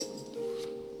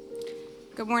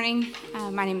Good morning.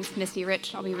 My name is Missy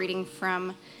Rich. I'll be reading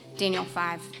from Daniel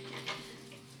 5.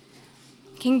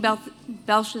 King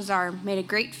Belshazzar made a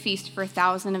great feast for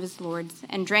 1,000 of his lords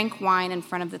and drank wine in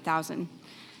front of the 1,000.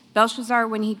 Belshazzar,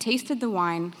 when he tasted the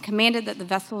wine, commanded that the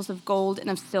vessels of gold and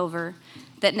of silver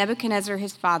that Nebuchadnezzar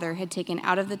his father had taken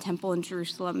out of the temple in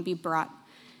Jerusalem be brought,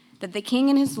 that the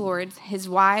king and his lords, his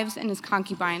wives, and his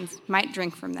concubines might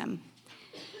drink from them.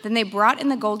 Then they brought in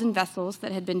the golden vessels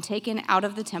that had been taken out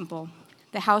of the temple,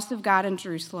 the house of God in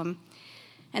Jerusalem,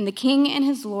 and the king and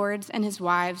his lords and his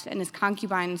wives and his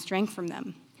concubines drank from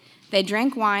them. They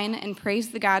drank wine and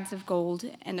praised the gods of gold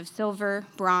and of silver,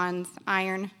 bronze,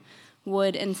 iron,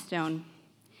 wood, and stone.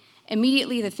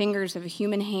 Immediately the fingers of a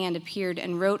human hand appeared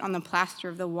and wrote on the plaster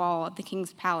of the wall of the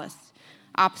king's palace,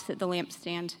 opposite the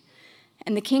lampstand.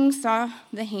 And the king saw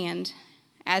the hand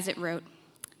as it wrote.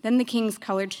 Then the king's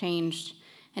color changed,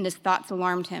 and his thoughts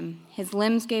alarmed him. His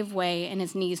limbs gave way, and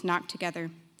his knees knocked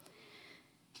together.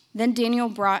 Then Daniel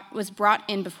was brought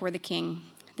in before the king.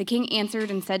 The king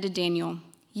answered and said to Daniel,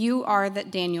 "You are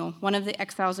that Daniel, one of the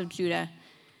exiles of Judah,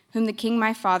 whom the king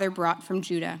my father brought from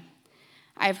Judah.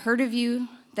 I have heard of you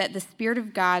that the Spirit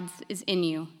of God is in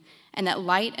you, and that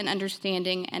light and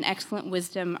understanding and excellent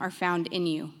wisdom are found in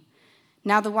you.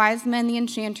 Now the wise men, the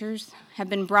enchanters, have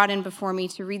been brought in before me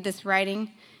to read this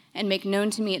writing and make known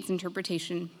to me its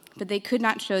interpretation, but they could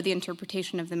not show the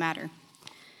interpretation of the matter.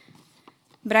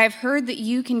 But I have heard that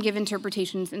you can give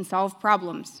interpretations and solve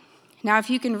problems. Now if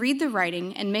you can read the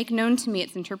writing and make known to me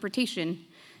its interpretation,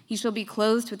 you shall be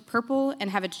clothed with purple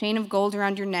and have a chain of gold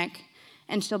around your neck,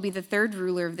 and shall be the third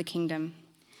ruler of the kingdom."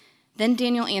 Then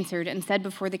Daniel answered and said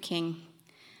before the king,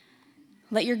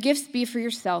 "Let your gifts be for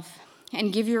yourself,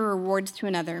 and give your rewards to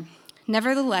another.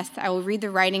 Nevertheless, I will read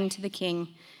the writing to the king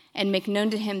and make known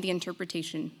to him the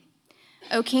interpretation.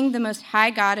 O king, the most high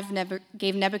God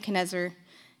gave Nebuchadnezzar,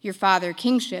 your father,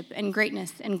 kingship and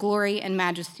greatness and glory and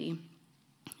majesty.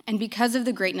 And because of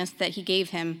the greatness that he gave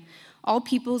him, all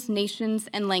peoples, nations,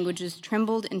 and languages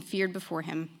trembled and feared before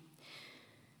him.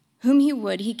 Whom he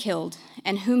would, he killed,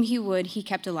 and whom he would, he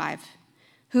kept alive.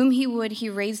 Whom he would, he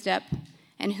raised up,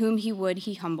 and whom he would,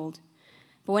 he humbled.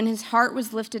 But when his heart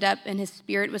was lifted up and his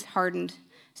spirit was hardened,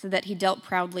 so that he dealt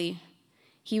proudly,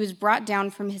 he was brought down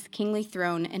from his kingly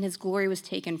throne, and his glory was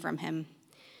taken from him.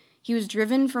 He was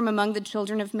driven from among the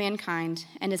children of mankind,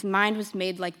 and his mind was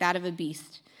made like that of a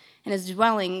beast, and his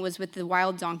dwelling was with the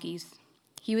wild donkeys.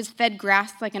 He was fed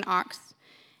grass like an ox,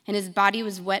 and his body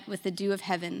was wet with the dew of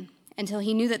heaven, until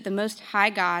he knew that the Most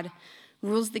High God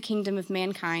rules the kingdom of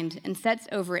mankind and sets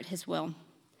over it his will.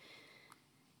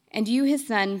 And you, his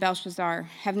son, Belshazzar,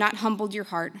 have not humbled your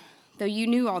heart, though you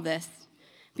knew all this,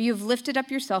 but you have lifted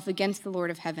up yourself against the Lord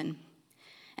of heaven.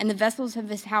 And the vessels of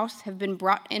his house have been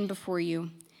brought in before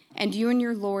you, and you and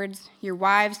your lords, your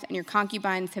wives, and your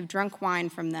concubines have drunk wine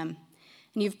from them.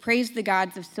 And you have praised the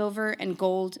gods of silver and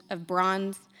gold, of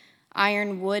bronze,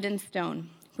 iron, wood, and stone,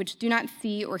 which do not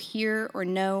see or hear or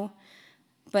know,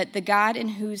 but the God in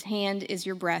whose hand is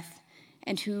your breath,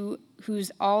 and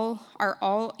whose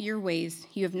all your ways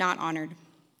you have not honored."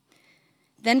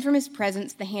 Then from his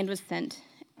presence the hand was sent,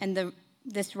 and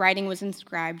this writing was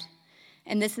inscribed,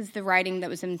 and this is the writing that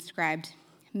was inscribed: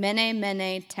 Mene,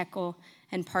 Mene, Tekel,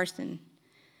 and Parsin.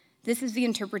 This is the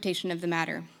interpretation of the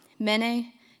matter.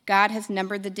 Mene, God has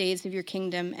numbered the days of your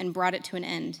kingdom and brought it to an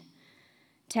end.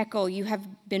 Tekel, you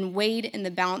have been weighed in the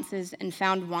balances and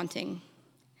found wanting.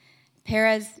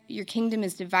 Perez, your kingdom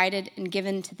is divided and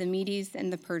given to the Medes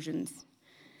and the Persians.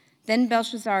 Then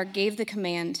Belshazzar gave the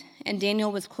command, and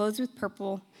Daniel was clothed with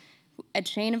purple. A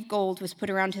chain of gold was put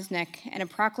around his neck, and a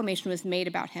proclamation was made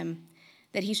about him,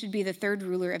 that he should be the third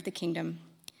ruler of the kingdom.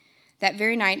 That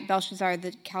very night, Belshazzar,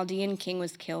 the Chaldean king,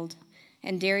 was killed,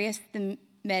 and Darius the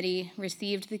Mede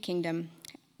received the kingdom,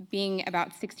 being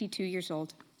about 62 years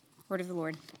old. Word of the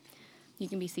Lord. You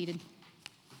can be seated.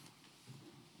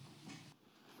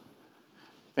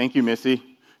 Thank you,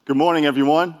 Missy. Good morning,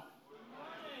 everyone. Good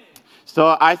morning.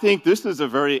 So I think this is a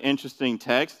very interesting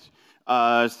text.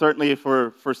 Certainly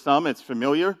for some, it's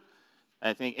familiar.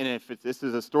 I think, and if this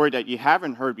is a story that you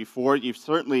haven't heard before, you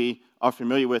certainly are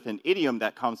familiar with an idiom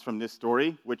that comes from this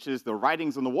story, which is the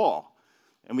writings on the wall.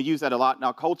 And we use that a lot in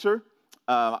our culture.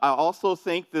 I also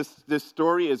think this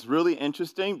story is really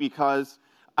interesting because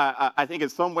I think in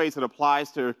some ways it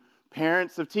applies to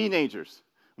parents of teenagers.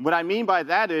 What I mean by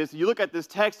that is you look at this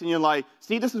text and you're like,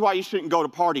 see, this is why you shouldn't go to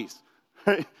parties.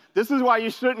 Right? This is why you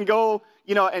shouldn't go,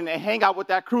 and hang out with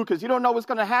that crew because you don't know what's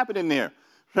going to happen in there.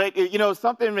 Right?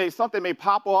 Something may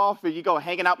pop off and you go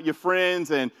hanging out with your friends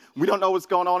and we don't know what's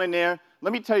going on in there.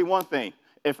 Let me tell you one thing.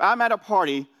 If I'm at a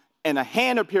party and a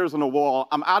hand appears on the wall,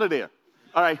 I'm out of there.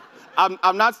 All right.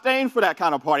 I'm not staying for that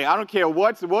kind of party. I don't care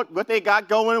what they got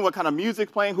going, what kind of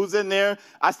music playing, who's in there.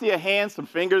 I see a hand, some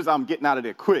fingers, I'm getting out of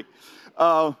there quick.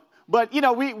 But,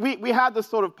 we have this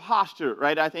sort of posture,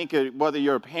 right? I think whether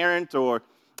you're a parent or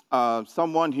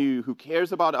someone who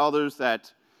cares about others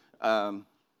that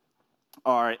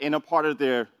are in a part of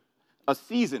a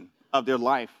season of their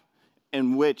life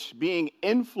in which being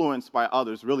influenced by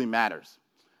others really matters.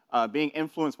 Being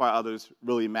influenced by others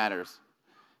really matters.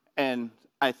 And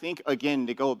I think, again,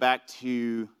 to go back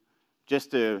to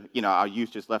our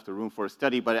youth just left the room for a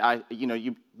study, but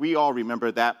we all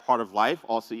remember that part of life.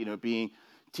 Also, being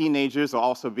teenagers or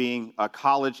also being a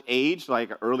college age,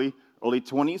 like early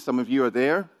 20s. Some of you are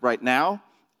there right now.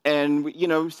 And,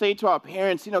 say to our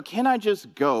parents, can I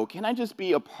just go? Can I just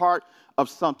be a part of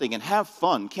something and have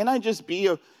fun? Can I just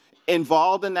be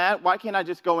involved in that? Why can't I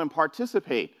just go and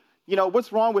participate?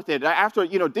 What's wrong with it? After,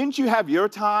 didn't you have your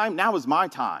time? Now is my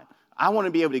time. I want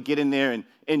to be able to get in there and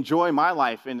enjoy my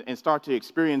life and start to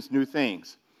experience new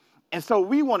things. And so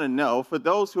we want to know, for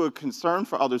those who are concerned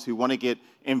for others who want to get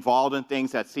involved in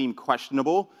things that seem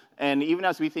questionable, and even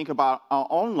as we think about our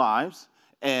own lives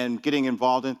and getting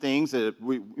involved in things that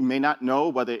we may not know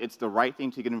whether it's the right thing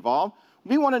to get involved,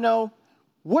 we want to know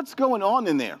what's going on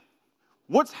in there.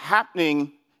 What's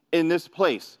happening in this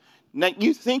place? Now,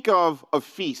 you think of a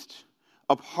feast,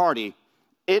 a party.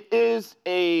 It is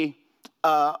a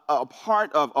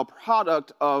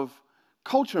product of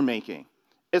culture making.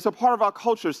 It's a part of our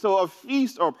culture. So a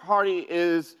feast or party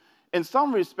is, in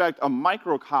some respect, a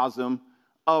microcosm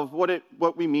of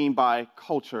what we mean by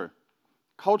culture.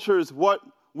 Culture is what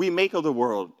we make of the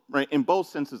world, right, in both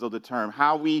senses of the term,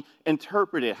 how we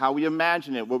interpret it, how we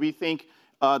imagine it, what we think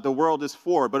the world is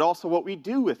for, but also what we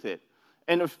do with it.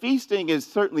 And feasting is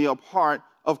certainly a part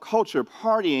of culture.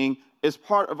 Partying is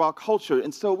part of our culture.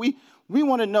 And so we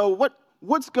want to know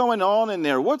what's going on in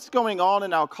there. What's going on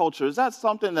in our culture? Is that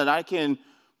something that I can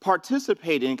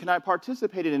participate in? Can I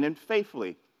participate in it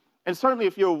faithfully? And certainly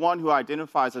if you're one who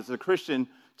identifies as a Christian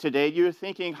today, you're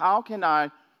thinking, how can I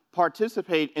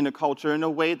participate in a culture in a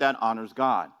way that honors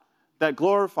God, that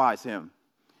glorifies Him?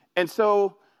 And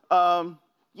so,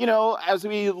 as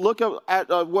we look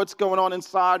at what's going on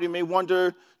inside, we may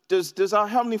wonder, does our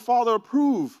Heavenly Father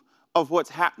approve of what's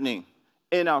happening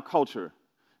in our culture?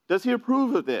 Does He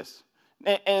approve of this?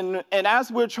 And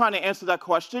as we're trying to answer that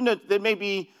question,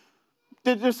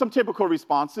 there's some typical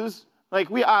responses. Like,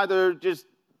 we either just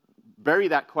bury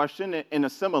that question and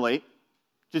assimilate,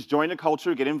 just join the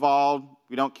culture, get involved.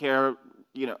 We don't care,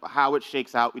 how it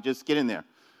shakes out. We just get in there.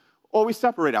 Or we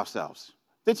separate ourselves.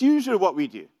 That's usually what we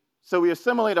do. So we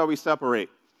assimilate or we separate.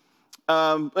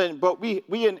 But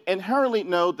we inherently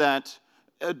know that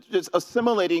just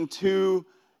assimilating to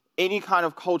any kind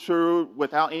of culture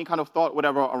without any kind of thought,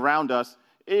 whatever, around us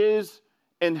is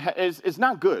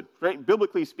not good, right?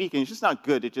 Biblically speaking, it's just not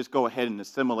good to just go ahead and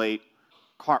assimilate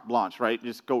carte blanche, right?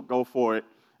 Just go for it,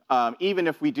 even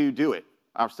if we do it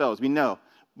ourselves, we know.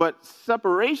 But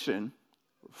separation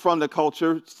from the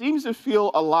culture seems to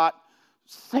feel a lot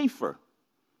safer.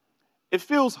 It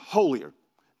feels holier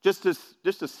just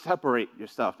to separate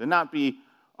yourself, to not be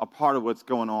a part of what's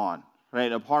going on,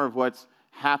 right? A part of what's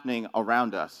happening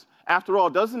around us. After all,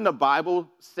 doesn't the Bible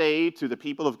say to the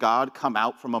people of God, come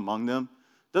out from among them?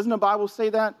 Doesn't the Bible say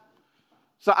that?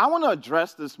 So I want to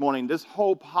address this morning this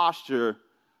whole posture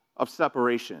of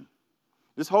separation,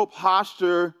 this whole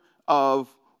posture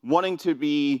of wanting to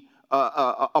be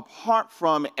apart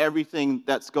from everything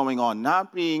that's going on,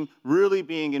 not really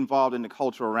being involved in the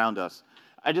culture around us.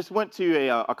 I just went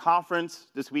to a conference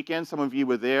this weekend. Some of you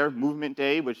were there, Movement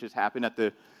Day, which has happened at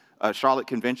the Charlotte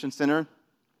Convention Center.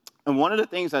 And one of the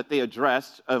things that they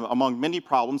addressed, among many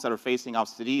problems that are facing our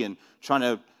city and trying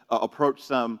to approach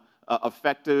some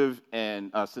effective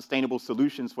and sustainable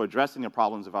solutions for addressing the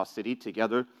problems of our city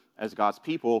together as God's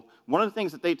people, one of the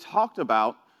things that they talked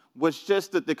about was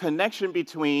just the connection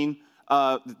between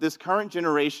this current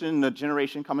generation, the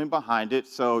generation coming behind it,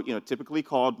 so typically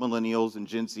called millennials and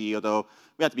Gen Z, although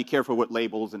we have to be careful with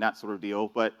labels and that sort of deal,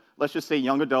 but let's just say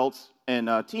young adults and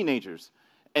teenagers.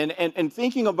 And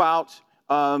thinking about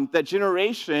that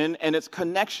generation and its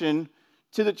connection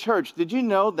to the church. Did you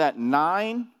know that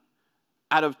 9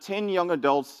 out of 10 young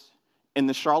adults in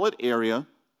the Charlotte area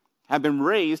have been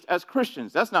raised as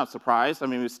Christians? That's not a surprise. I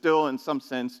mean, it's still, in some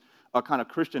sense, a kind of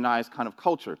Christianized kind of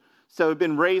culture. So they've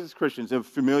been raised as Christians. They're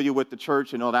familiar with the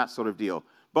church and all that sort of deal.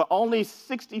 But only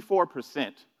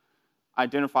 64%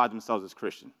 identify themselves as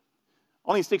Christian.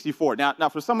 Only 64. Now,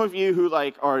 for some of you who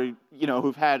are,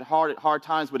 who've had hard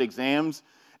times with exams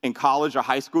in college or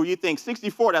high school, you think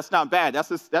 64, that's not bad.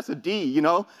 That's a D,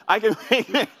 I can make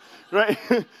it. right?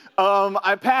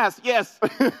 I passed, yes.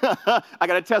 I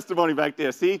got a testimony back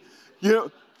there, see? You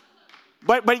know,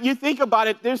 but you think about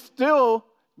it, you're still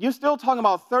talking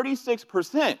about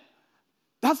 36%.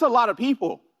 That's a lot of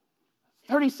people.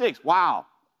 36, wow.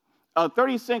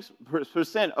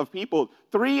 36% of people,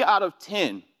 3 out of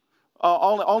 10,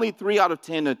 only 3 out of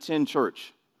 10 attend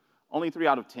church. Only 3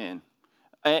 out of 10.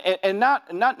 And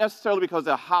not necessarily because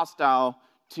they're hostile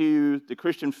to the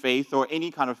Christian faith or any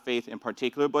kind of faith in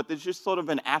particular, but there's just sort of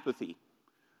an apathy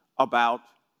about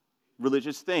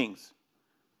religious things.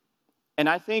 And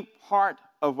I think part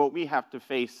of what we have to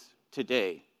face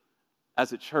today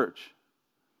as a church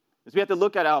is we have to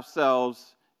look at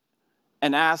ourselves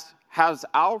and ask, has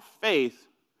our faith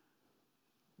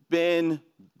been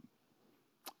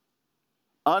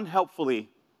unhelpfully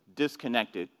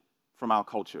disconnected from our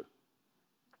culture?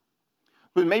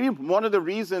 But maybe one of the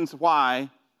reasons why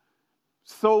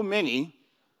so many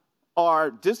are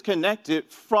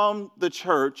disconnected from the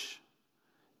church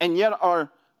and yet are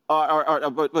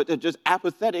just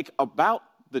apathetic about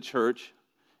the church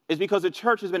is because the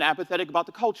church has been apathetic about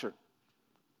the culture.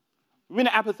 We've been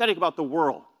apathetic about the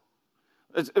world.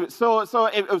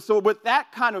 So with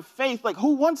that kind of faith, like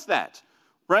who wants that,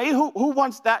 right? Who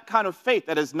wants that kind of faith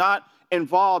that is not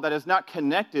involved, that is not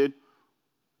connected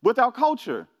with our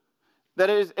culture? That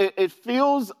it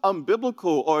feels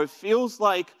unbiblical, or it feels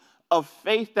like a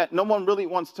faith that no one really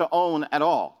wants to own at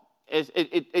all.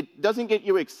 It doesn't get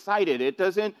you excited. It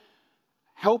doesn't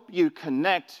help you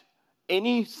connect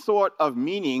any sort of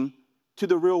meaning to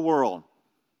the real world.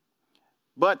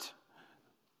 But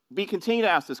we continue to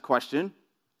ask this question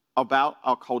about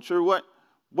our culture.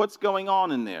 What's going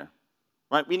on in there?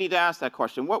 Right? We need to ask that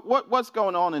question. What's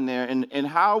going on in there? And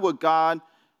how would God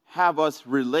have us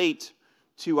relate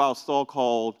to our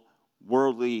so-called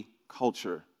worldly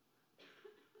culture?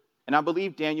 And I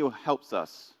believe Daniel helps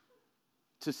us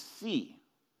to see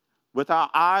with our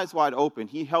eyes wide open.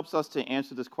 He helps us to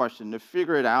answer this question, to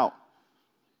figure it out.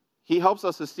 He helps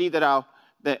us to see that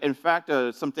in fact,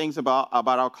 some things about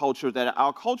our culture, that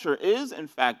our culture is, in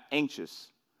fact, anxious.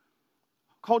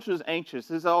 Culture is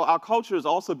anxious. Our culture has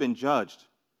also been judged.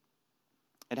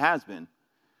 It has been.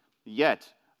 Yet,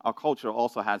 our culture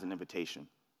also has an invitation.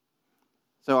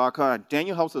 So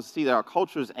Daniel helps us see that our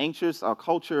culture is anxious, our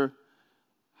culture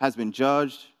has been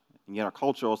judged, and yet our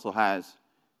culture also has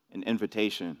an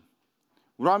invitation.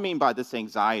 What do I mean by this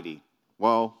anxiety?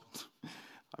 Well,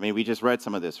 we just read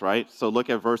some of this, right? So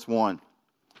look at verse 1.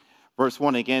 Verse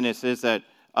 1, again, it says that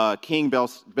King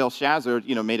Belshazzar,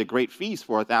 made a great feast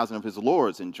for 1,000 of his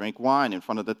lords and drank wine in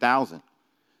front of the 1,000.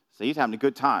 So he's having a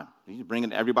good time. He's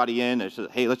bringing everybody in.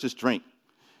 Hey, let's just drink.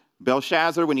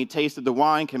 Belshazzar, when he tasted the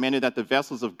wine, commanded that the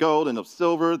vessels of gold and of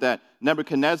silver that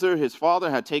Nebuchadnezzar, his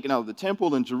father, had taken out of the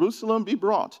temple in Jerusalem be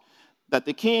brought, that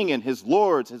the king and his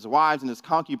lords, his wives, and his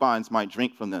concubines might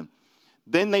drink from them.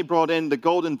 Then they brought in the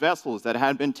golden vessels that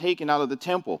had been taken out of the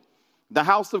temple, the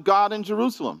house of God in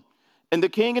Jerusalem. And the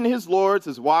king and his lords,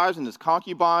 his wives, and his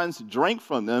concubines drank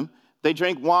from them. They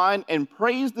drank wine and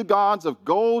praised the gods of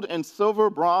gold and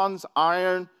silver, bronze,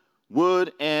 iron,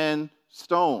 wood, and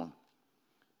stone.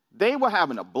 They were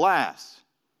having a blast,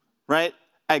 right,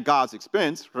 at God's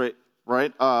expense,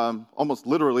 right? Almost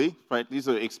literally, right? These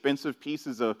are expensive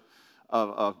pieces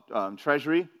of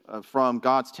treasury from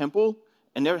God's temple,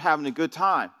 and they're having a good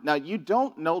time. Now, you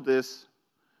don't know this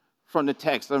from the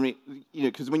text.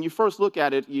 Because when you first look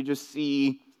at it, you just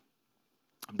see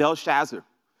Belshazzar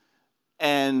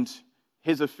and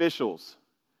his officials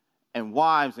and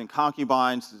wives and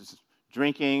concubines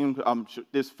drinking.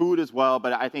 There's food as well,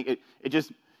 but I think it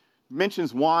just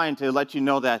mentions wine to let you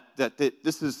know that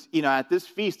this is, at this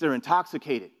feast they're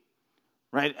intoxicated,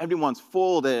 right? Everyone's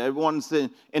full. That everyone's they're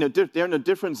in a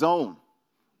different zone,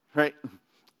 right?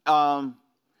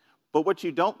 But what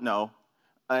you don't know,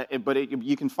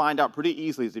 you can find out pretty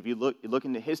easily, is if you look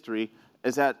into history,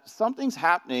 is that something's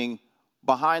happening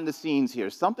behind the scenes here.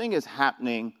 Something is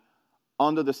happening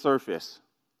under the surface.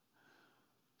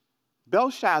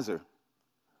 Belshazzar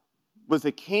was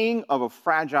the king of a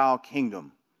fragile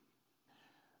kingdom.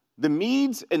 The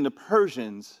Medes and the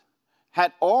Persians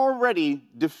had already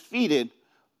defeated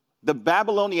the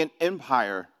Babylonian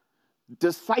Empire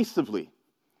decisively.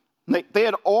 They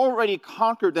had already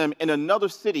conquered them in another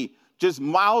city just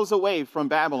miles away from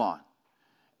Babylon.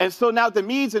 And so now the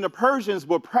Medes and the Persians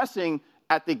were pressing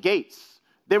at the gates.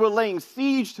 They were laying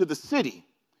siege to the city.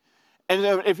 And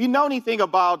if you know anything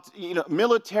about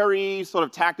military sort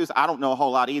of tactics, I don't know a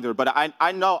whole lot either, but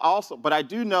I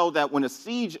do know that when a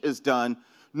siege is done,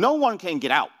 no one can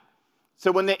get out.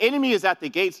 So when the enemy is at the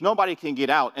gates, nobody can get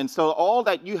out. And so all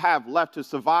that you have left to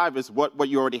survive is what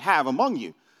you already have among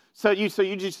you. So you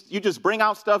just bring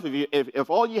out stuff. If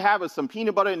all you have is some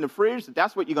peanut butter in the fridge,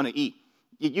 that's what you're going to eat.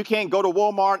 You can't go to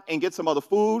Walmart and get some other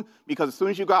food because as soon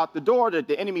as you go out the door,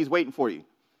 the enemy's waiting for you.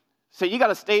 So you got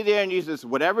to stay there and you just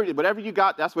whatever you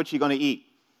got, that's what you're going to eat.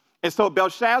 And so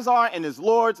Belshazzar and his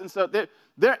lords, and so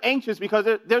they're anxious because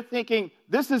they're thinking,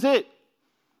 this is it.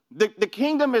 The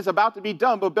kingdom is about to be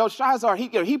done, but Belshazzar,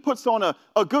 he puts on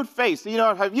a good face.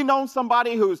 Have you known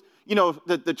somebody who's,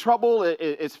 the trouble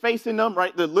is facing them,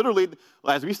 right? Literally,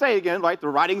 as we say again, right, the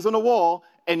writing's on the wall,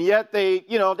 and yet they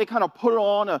kind of put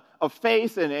on a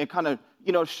face and kind of,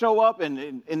 show up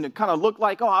and kind of look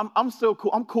like, oh, I'm still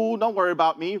cool. I'm cool. Don't worry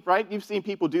about me, right? You've seen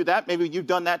people do that. Maybe you've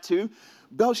done that too.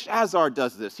 Belshazzar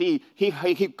does this. He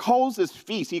calls his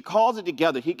feast. He calls it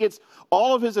together. He gets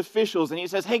all of his officials and he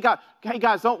says, hey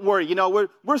guys, don't worry.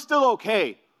 We're still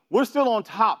okay. We're still on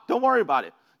top. Don't worry about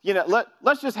it.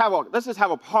 Let's just have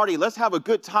a party. Let's have a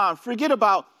good time. Forget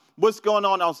about what's going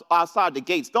on outside the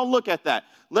gates. Don't look at that.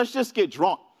 Let's just get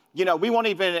drunk. We won't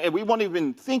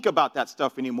even think about that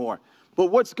stuff anymore. But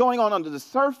what's going on under the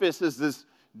surface is this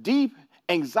deep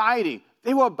anxiety.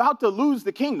 They were about to lose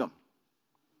the kingdom.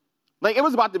 Like it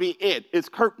was about to be it's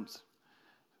curtains.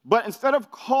 But instead of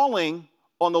calling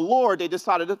on the Lord, they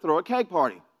decided to throw a keg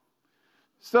party.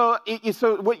 So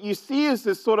what you see is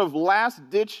this sort of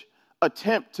last-ditch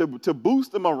attempt to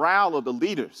boost the morale of the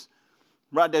leaders,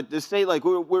 right? That to say like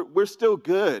we're still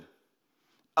good.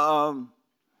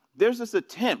 There's this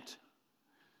attempt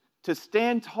to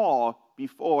stand tall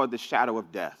before the shadow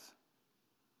of death.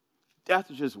 Death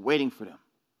is just waiting for them.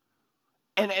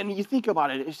 And you think about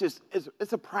it,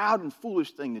 it's a proud and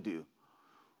foolish thing to do.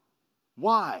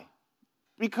 Why?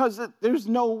 Because there's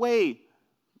no way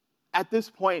at this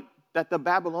point that the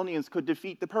Babylonians could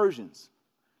defeat the Persians.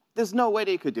 There's no way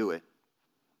they could do it.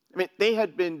 I mean, they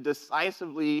had been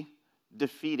decisively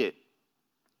defeated.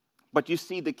 But you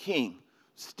see the king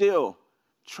still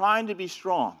trying to be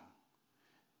strong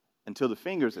until the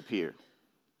fingers appeared.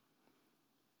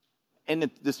 And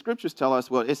the scriptures tell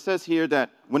us, well, it says here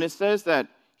that when it says that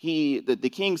the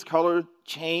king's color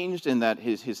changed and that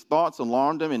his thoughts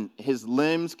alarmed him and his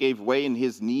limbs gave way and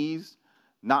his knees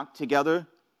knocked together,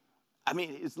 I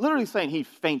mean, it's literally saying he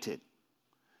fainted.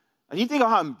 And you think of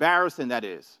how embarrassing that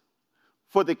is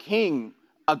for the king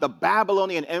of the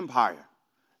Babylonian Empire.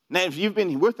 Now, if you've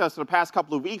been with us for the past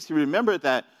couple of weeks, you remember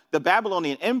that the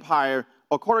Babylonian Empire,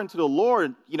 according to the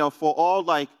Lord, for all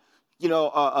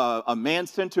a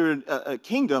man-centered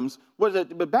kingdoms,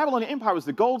 the Babylonian Empire was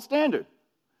the gold standard.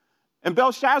 And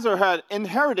Belshazzar had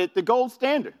inherited the gold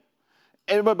standard.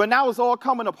 But now it's all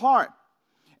coming apart.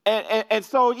 And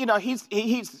so,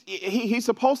 he's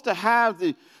supposed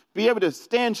to be able to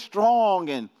stand strong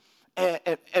and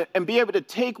be able to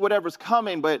take whatever's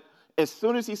coming. But as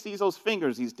soon as he sees those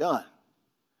fingers, he's done.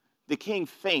 The king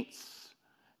faints.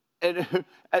 And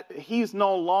he's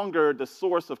no longer the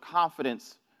source of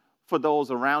confidence for those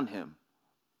around him.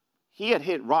 He had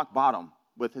hit rock bottom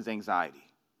with his anxiety.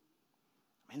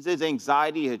 His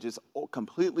anxiety had just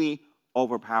completely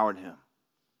overpowered him.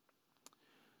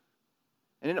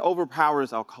 And it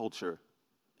overpowers our culture.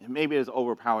 And maybe it has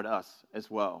overpowered us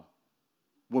as well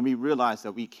when we realize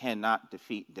that we cannot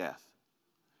defeat death.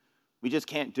 We just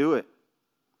can't do it.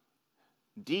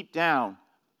 Deep down,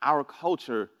 our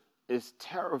culture is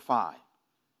terrified.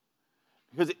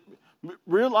 Because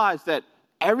realize that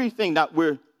everything that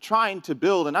we're trying to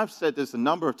build, and I've said this a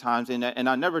number of times, and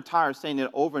I never tire saying it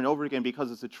over and over again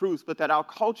because it's the truth, but that our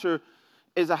culture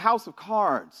is a house of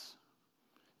cards.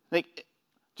 Like,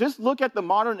 just look at the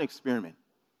modern experiment.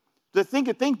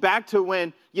 Think back to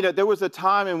when, there was a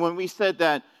time and when we said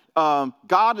that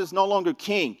God is no longer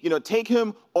king. Take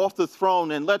him off the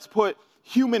throne and let's put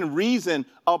human reason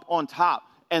up on top,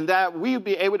 and that we'll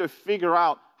be able to figure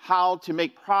out how to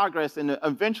make progress and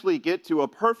eventually get to a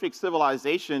perfect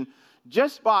civilization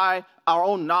just by our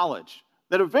own knowledge.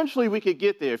 That eventually we could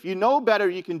get there. If you know better,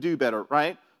 you can do better,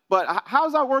 right? But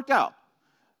how's that worked out?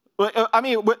 I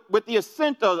mean, with the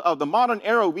ascent of the modern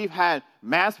era, we've had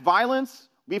mass violence,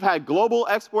 we've had global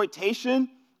exploitation,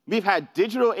 we've had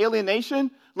digital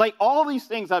alienation. Like, all these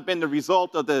things have been the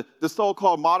result of the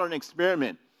so-called modern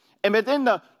experiment. And but then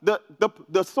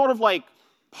the sort of like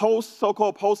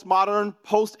so-called postmodern,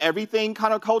 post-everything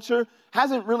kind of culture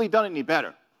hasn't really done any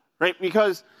better, right?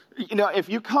 Because, if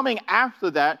you're coming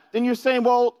after that, then you're saying,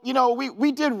 well,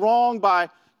 we did wrong by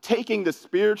taking the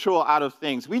spiritual out of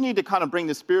things. We need to kind of bring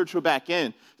the spiritual back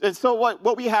in. And so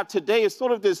what we have today is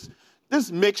sort of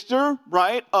this mixture,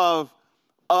 right, of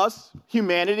us,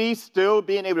 humanity, still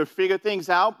being able to figure things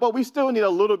out, but we still need a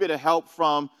little bit of help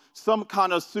from some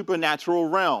kind of supernatural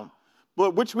realm,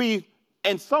 but which we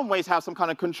in some ways have some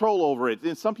kind of control over it.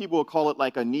 And some people will call it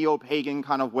like a neo-pagan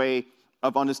kind of way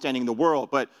of understanding the world.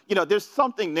 But, there's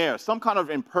something there, some kind of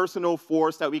impersonal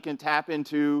force that we can tap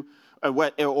into,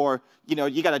 or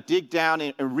you got to dig down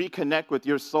and reconnect with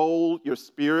your soul, your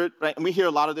spirit, right? And we hear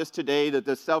a lot of this today, that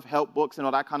the self-help books and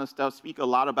all that kind of stuff speak a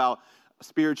lot about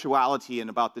spirituality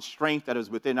and about the strength that is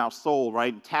within our soul,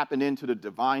 right? And tapping into the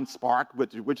divine spark,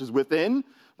 which is within,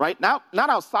 right? Not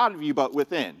outside of you, but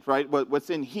within, right? What's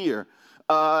in here.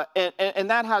 And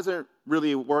that hasn't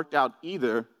really worked out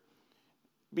either,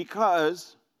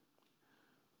 because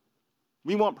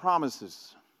we want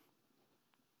promises.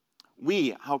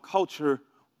 Our culture,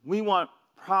 we want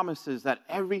promises that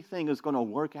everything is going to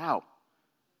work out,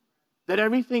 that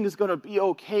everything is going to be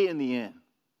okay in the end.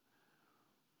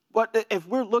 But if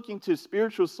we're looking to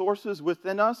spiritual sources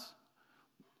within us,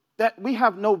 that we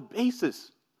have no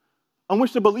basis on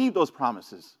which to believe those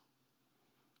promises.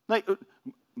 Like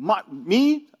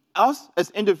us as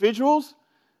individuals,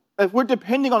 if we're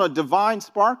depending on a divine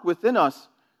spark within us,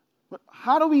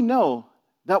 how do we know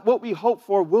that what we hope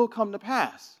for will come to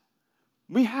pass?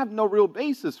 We have no real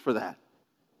basis for that.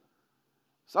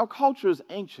 So our culture is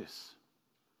anxious.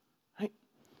 Right?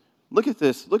 Look at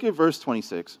this. Look at verse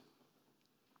 26.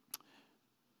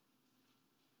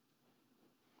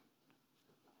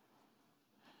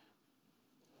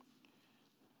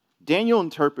 Daniel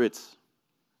interprets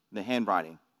the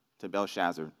handwriting to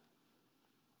Belshazzar.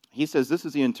 He says, this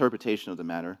is the interpretation of the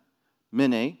matter.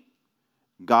 Mene,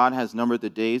 God has numbered the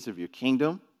days of your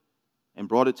kingdom and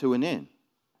brought it to an end.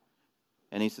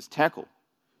 And he says, Tekel,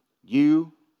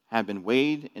 you have been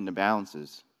weighed in the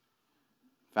balances,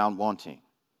 found wanting.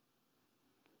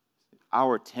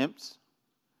 Our attempts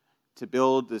to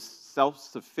build this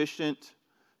self-sufficient,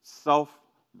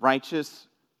 self-righteous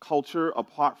culture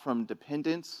apart from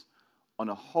dependence on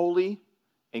a holy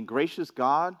and gracious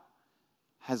God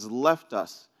has left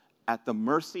us at the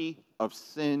mercy of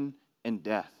sin and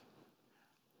death.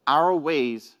 Our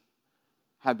ways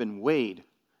have been weighed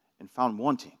and found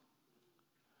wanting.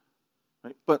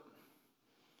 Right? But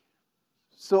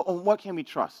so on what can we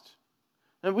trust?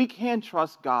 And we can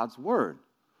trust God's word.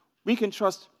 We can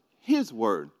trust his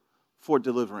word for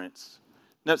deliverance.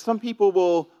 Now, some people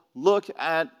will look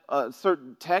at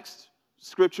certain text,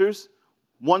 scriptures,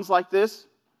 ones like this,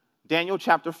 Daniel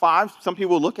chapter 5. Some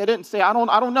people will look at it and say, I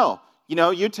don't know.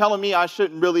 You're telling me I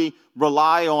shouldn't really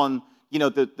rely on,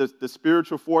 the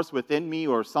spiritual force within me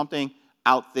or something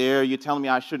out there. You're telling me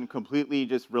I shouldn't completely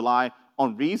just rely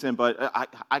on reason, but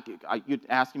you're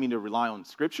asking me to rely on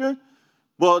Scripture?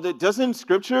 Well, doesn't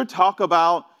Scripture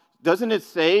doesn't it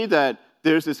say that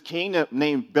there's this king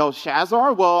named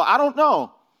Belshazzar? Well, I don't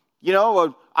know.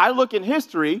 I look in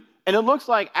history, and it looks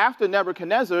like after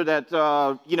Nebuchadnezzar that,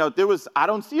 I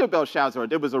don't see a Belshazzar.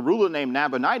 There was a ruler named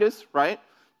Nabonidus, right?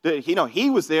 He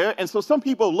was there. And so some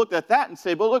people looked at that and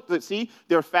say, well, look, see,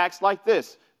 there are facts like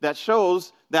this that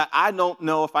shows that I don't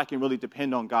know if I can really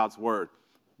depend on God's word.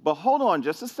 But hold on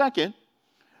just a second,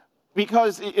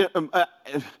 because,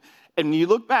 and you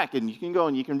look back, and you can go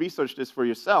and you can research this for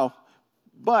yourself,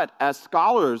 but as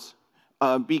scholars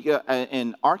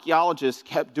and archaeologists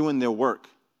kept doing their work,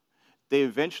 they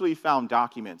eventually found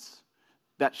documents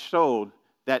that showed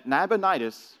that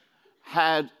Nabonidus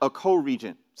had a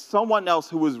co-regent, someone else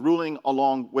who was ruling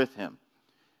along with him.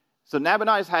 So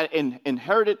Nabonidus had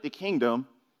inherited the kingdom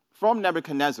from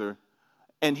Nebuchadnezzar,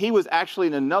 and he was actually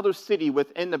in another city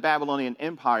within the Babylonian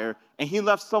Empire, and he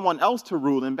left someone else to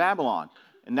rule in Babylon,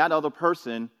 and that other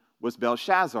person was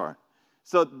Belshazzar.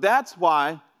 So that's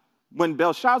why when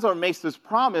Belshazzar makes this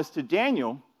promise to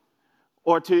Daniel,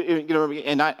 or to,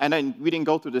 we didn't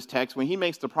go through this text, when he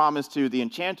makes the promise to the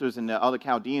enchanters and the other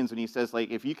Chaldeans, and he says,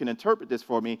 like, if you can interpret this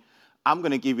for me, I'm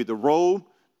going to give you the robe,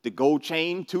 the gold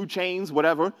chain, 2 chains,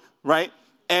 whatever, right?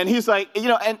 And he's like,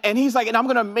 and he's like, and I'm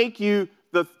going to make you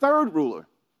the third ruler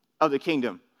of the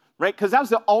kingdom, right? Because that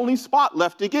was the only spot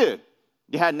left to give.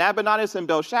 You had Nabonidus and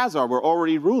Belshazzar were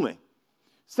already ruling.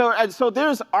 So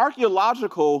there's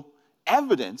archaeological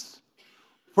evidence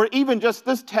for even just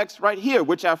this text right here,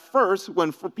 which at first,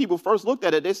 when people first looked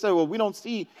at it, they said, well, we don't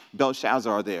see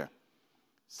Belshazzar there.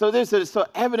 So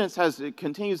evidence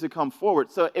continues to come forward.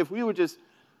 So if we would just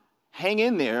hang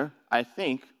in there, I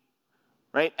think,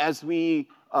 right, as we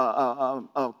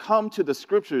come to the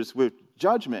scriptures with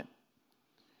judgment,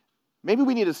 maybe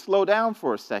we need to slow down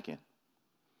for a second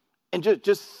and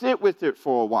just sit with it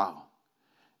for a while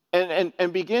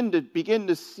and begin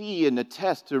to see and to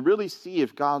test, to really see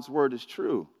if God's word is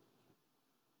true.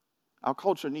 Our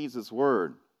culture needs his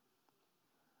word.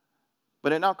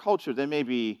 But in our culture, there may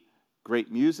be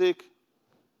great music,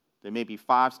 there may be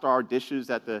 5-star dishes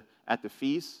at the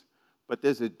feast, but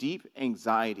there's a deep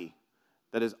anxiety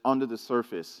that is under the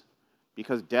surface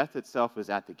because death itself is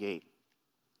at the gate.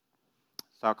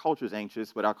 So our culture is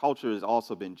anxious, but our culture has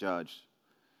also been judged.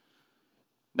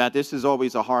 Now, this is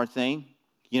always a hard thing,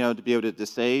 to be able to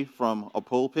say from a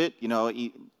pulpit,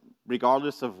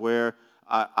 regardless of where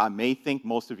I may think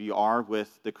most of you are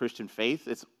with the Christian faith,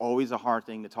 it's always a hard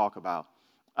thing to talk about.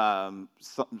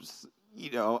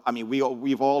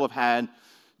 We've all have had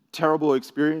terrible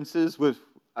experiences with,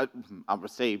 I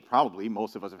would say probably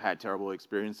most of us have had terrible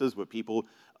experiences with people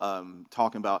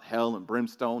talking about hell and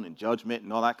brimstone and judgment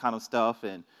and all that kind of stuff.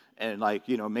 And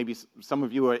maybe some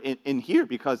of you are in here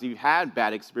because you had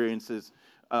bad experiences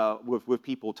with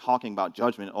people talking about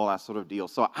judgment and all that sort of deal.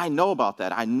 So I know about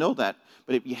that. I know that.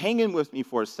 But if you hang in with me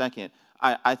for a second,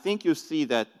 I think you'll see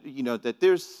that, that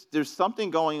there's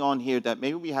something going on here that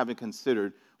maybe we haven't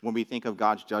considered when we think of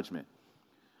God's judgment.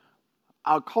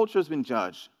 Our culture has been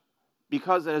judged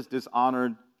because it has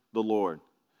dishonored the Lord.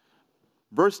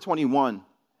 Verse 21,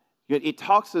 it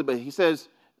talks about, he says,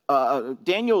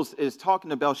 Daniel is talking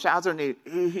to Belshazzar, and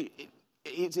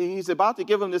he's about to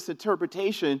give him this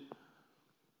interpretation,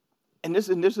 and this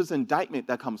is indictment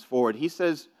that comes forward. He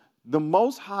says, the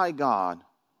Most High God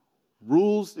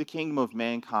rules the kingdom of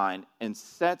mankind and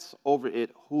sets over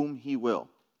it whom he will.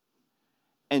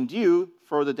 And you,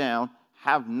 further down,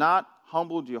 have not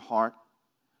humbled your heart,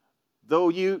 though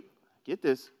you, get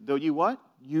this, though you what?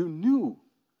 You knew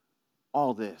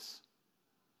all this.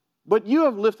 But you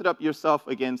have lifted up yourself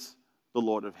against the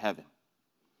Lord of heaven.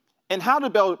 And how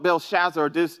did Belshazzar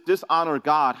dishonor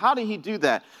God? How did he do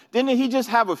that? Didn't he just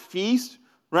have a feast,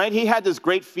 right? He had this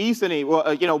great feast,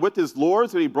 and with his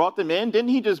lords, and he brought them in.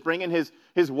 Didn't he just bring in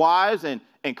his wives and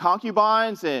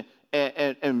concubines and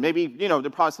maybe, there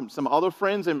probably some other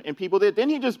friends and people there. Didn't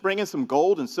he just bring in some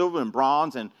gold and silver and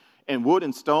bronze and wood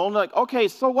and stone? Like, okay,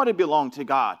 so what it belonged to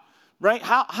God, right?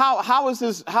 How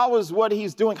is what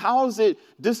he's doing, how is it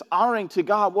dishonoring to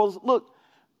God? Well, look,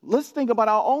 let's think about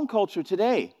our own culture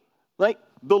today. Like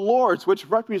the lords, which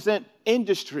represent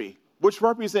industry, which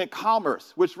represent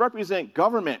commerce, which represent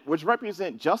government, which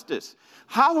represent justice.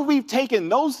 How have we taken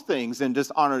those things and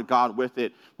dishonored God with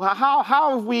it? Well, how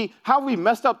have we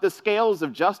messed up the scales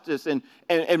of justice and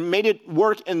made it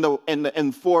work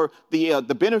for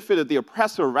the benefit of the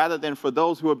oppressor rather than for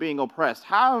those who are being oppressed?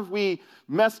 How have we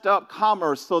messed up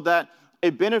commerce so that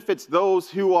it benefits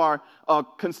those who are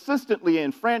consistently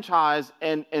enfranchised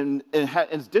and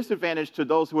is disadvantaged to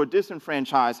those who are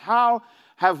disenfranchised? How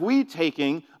have we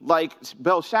taken, like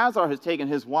Belshazzar has taken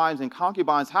his wives and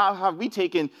concubines, how have we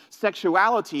taken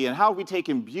sexuality and how have we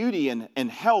taken beauty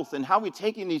and health and how have we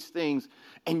taken these things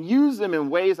and used them in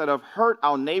ways that have hurt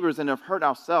our neighbors and have hurt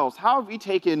ourselves? How have we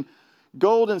taken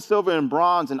gold and silver and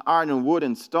bronze and iron and wood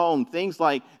and stone, things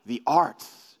like the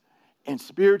arts and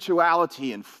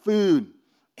spirituality and food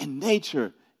and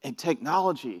nature and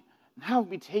technology? And how have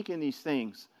we taken these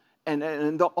things?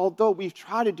 And although we've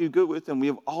tried to do good with them, we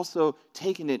have also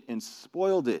taken it and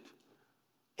spoiled it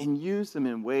and used them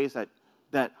in ways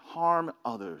that harm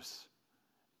others.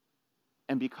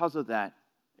 And because of that,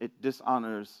 it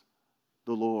dishonors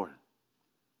the Lord.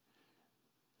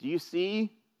 Do you see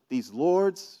these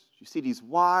lords? Do you see these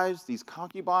wives, these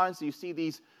concubines? Do you see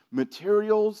these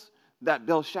materials that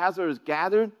Belshazzar has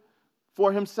gathered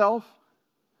for himself?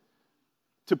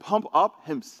 To pump up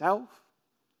himself?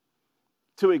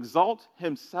 To exalt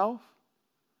himself?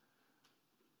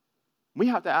 We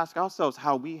have to ask ourselves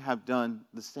how we have done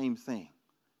the same thing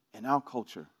in our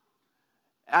culture.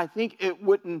 I think it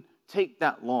wouldn't take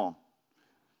that long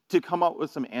to come up with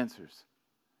some answers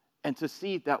and to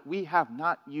see that we have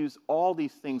not used all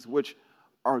these things which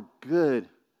are good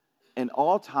in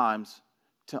all times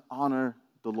to honor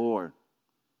the Lord.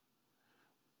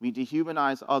 We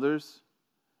dehumanize others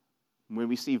when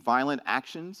we see violent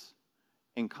actions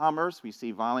in commerce. We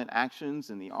see violent actions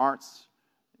in the arts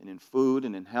and in food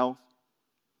and in health.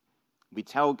 We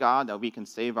tell God that we can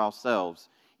save ourselves,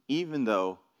 even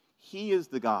though He is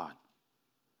the God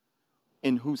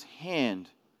in whose hand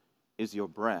is your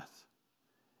breath,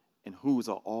 and whose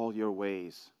are all your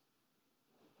ways.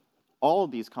 All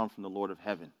of these come from the Lord of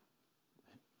heaven,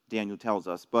 Daniel tells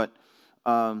us. But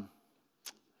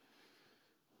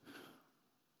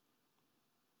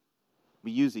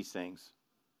we use these things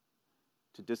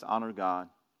to dishonor God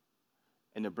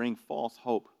and to bring false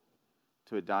hope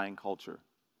to a dying culture.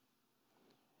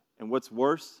 And what's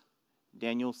worse,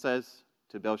 Daniel says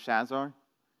to Belshazzar,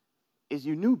 is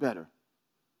you knew better.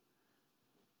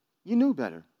 You knew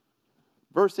better.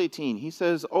 Verse 18, he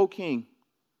says, O king,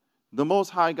 the Most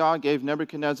High God gave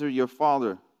Nebuchadnezzar your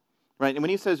father. Right? And when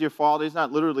he says your father, he's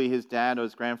not literally his dad or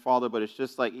his grandfather, but it's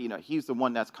just like, he's the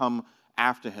one that's come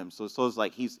after him. So it's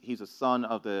like he's a son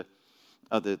of the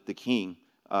king.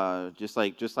 Just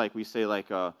like we say, like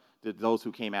those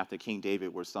who came after King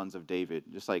David were sons of David,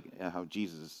 just like how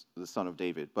Jesus is the son of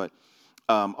David. But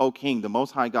O King, the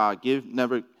Most High God, gave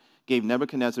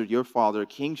Nebuchadnezzar your father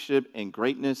kingship and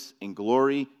greatness and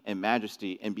glory and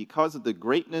majesty, and because of the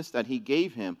greatness that he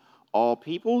gave him, all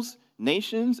peoples,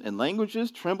 nations, and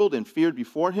languages trembled and feared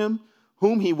before him.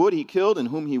 Whom he would, he killed, and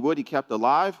whom he would, he kept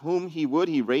alive. Whom he would,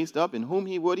 he raised up, and whom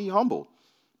he would, he humbled.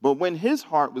 But when his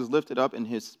heart was lifted up and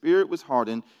his spirit was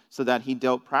hardened, so that he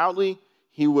dealt proudly,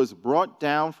 he was brought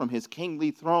down from his kingly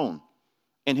throne,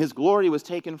 and his glory was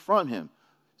taken from him.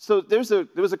 So there was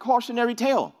a cautionary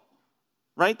tale,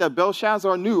 right, that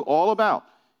Belshazzar knew all about.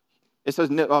 It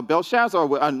says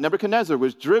Nebuchadnezzar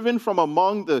was driven from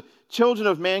among the children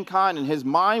of mankind, and his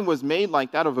mind was made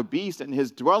like that of a beast, and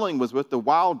his dwelling was with the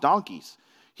wild donkeys.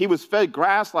 He was fed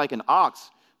grass like an ox,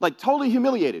 like totally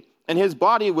humiliated, and his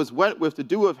body was wet with the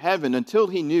dew of heaven until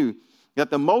he knew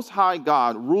that the Most High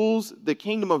God rules the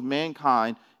kingdom of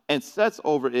mankind and sets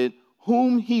over it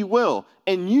whom he will.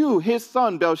 And you, his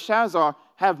son Belshazzar,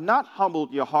 have not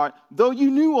humbled your heart, though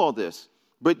you knew all this,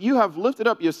 but you have lifted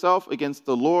up yourself against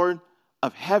the Lord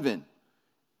of heaven.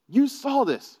 You saw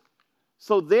this.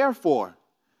 So therefore,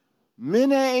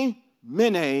 mene,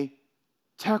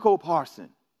 tekel parsin.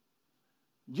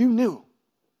 You knew.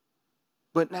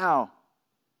 But now,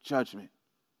 judgment.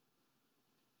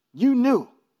 You knew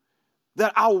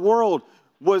that our world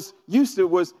is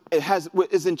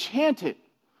enchanted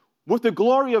with the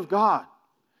glory of God.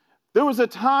 There was a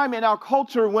time in our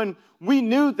culture when we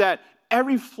knew that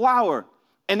every flower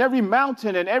and every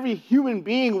mountain and every human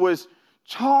being was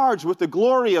charged with the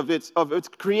glory of its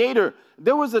creator.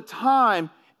 There was a time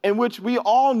in which we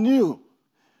all knew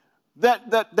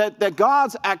that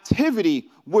God's activity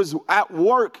was at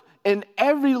work in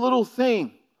every little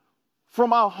thing,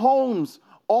 from our homes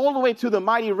all the way to the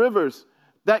mighty rivers,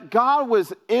 that God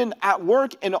was at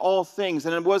work in all things,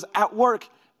 and it was at work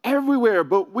everywhere,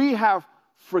 but we have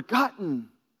forgotten.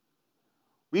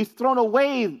 We've thrown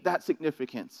away that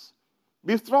significance.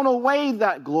 We've thrown away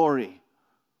that glory.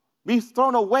 We've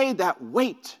thrown away that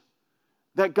weight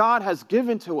that God has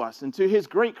given to us and to his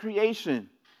great creation.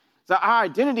 So our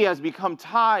identity has become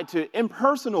tied to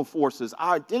impersonal forces.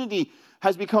 Our identity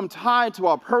has become tied to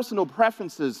our personal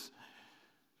preferences.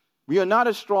 We are not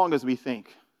as strong as we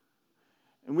think,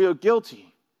 and we are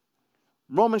guilty.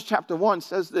 Romans chapter 1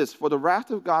 says this: "For the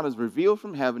wrath of God is revealed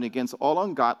from heaven against all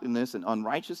ungodliness and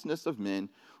unrighteousness of men,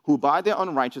 who by their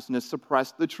unrighteousness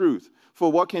suppress the truth. For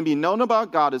what can be known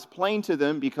about God is plain to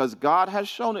them, because God has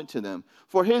shown it to them.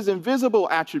 For his invisible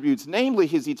attributes, namely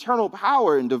his eternal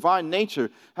power and divine nature,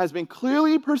 has been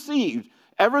clearly perceived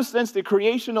ever since the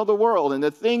creation of the world and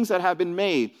the things that have been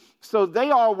made. So they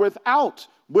are without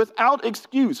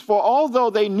excuse. For although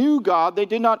they knew God, they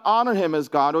did not honor him as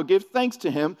God or give thanks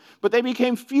to him, but they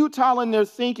became futile in their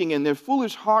thinking, and their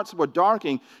foolish hearts were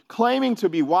darkened. Claiming to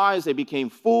be wise, they became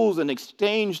fools and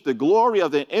exchanged the glory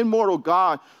of the immortal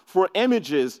God for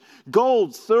images,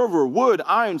 gold, silver, wood,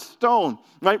 iron, stone,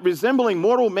 right, resembling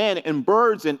mortal men and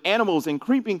birds and animals and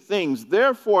creeping things.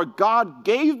 Therefore God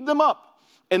gave them up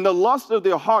in the lust of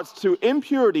their hearts to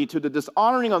impurity, to the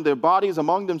dishonoring of their bodies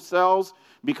among themselves,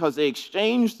 because they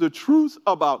exchanged the truth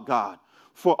about God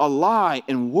for a lie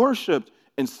and worshiped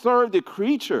and served the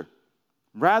creature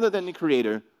rather than the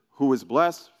Creator, who is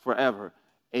blessed forever.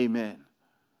 Amen."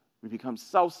 We become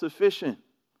self-sufficient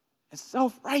and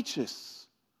self-righteous.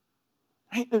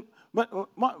 Right? But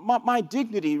my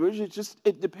dignity,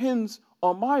 it depends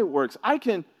on my works. I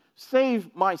can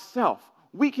save myself.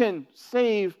 We can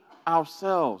save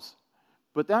ourselves.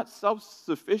 But that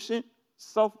self-sufficient,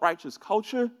 self-righteous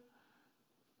culture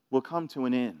will come to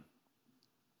an end.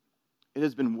 It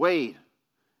has been weighed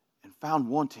and found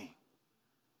wanting.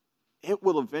 It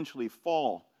will eventually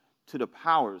fall to the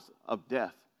powers of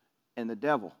death and the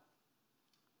devil.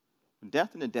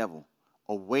 Death and the devil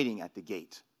are waiting at the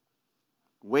gate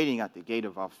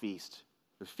of our feast,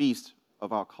 the feast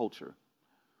of our culture.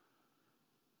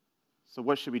 So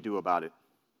what should we do about it?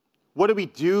 What do we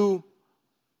do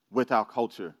with our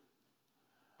culture?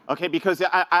 Okay, because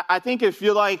I think if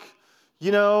you're like,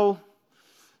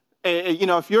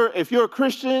 if you're a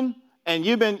Christian And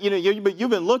you've been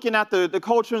looking at the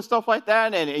culture and stuff like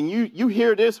that, and you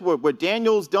hear this, what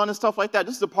Daniel's done and stuff like that.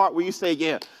 This is the part where you say,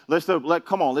 yeah,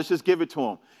 come on, let's just give it to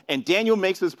him. And Daniel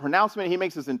makes his pronouncement, he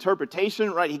makes his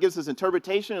interpretation, right? He gives his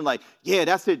interpretation and like, yeah,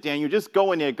 that's it, Daniel. Just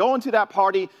go in there, go into that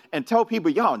party and tell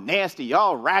people, y'all nasty,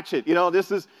 y'all ratchet, y'all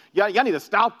need to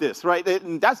stop this, right?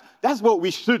 And that's what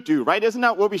we should do, right? Isn't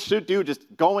that what we should do? Just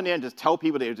go in there and just tell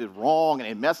people they're just wrong and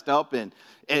they messed up and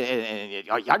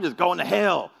y'all just going to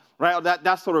hell. Right,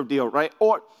 that sort of deal, right?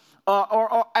 Or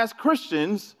as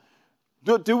Christians,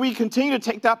 do we continue to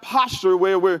take that posture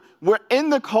where we're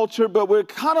in the culture, but we're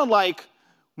kind of like,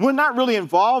 we're not really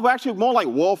involved. We're actually more like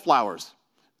wallflowers.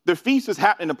 The feast is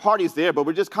happening, the party's there, but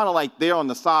we're just kind of like there on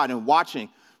the side and watching,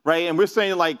 right? And we're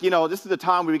saying like, this is the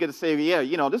time where we get to say,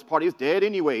 yeah, this party is dead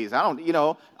anyways. I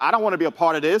don't want to be a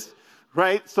part of this,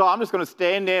 right? So I'm just going to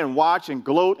stand there and watch and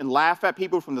gloat and laugh at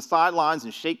people from the sidelines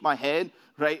and shake my head.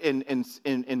 Right,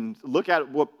 and look at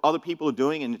what other people are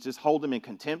doing and just hold them in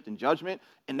contempt and judgment.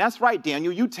 And that's right,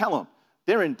 Daniel, you tell them.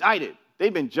 They're indicted.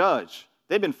 They've been judged.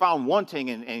 They've been found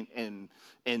wanting, and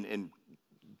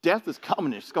death is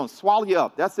coming. It's going to swallow you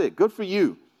up. That's it. Good for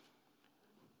you.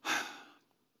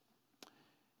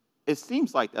 It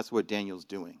seems like that's what Daniel's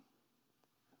doing.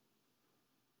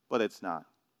 But it's not.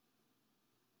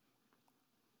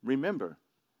 Remember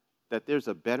that there's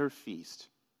a better feast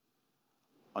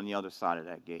on the other side of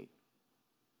that gate.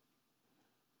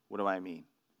 What do I mean?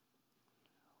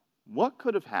 What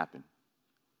could have happened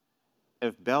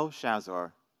if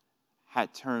Belshazzar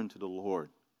had turned to the Lord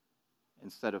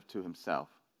instead of to himself?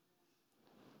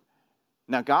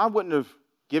 Now, God wouldn't have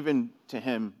given to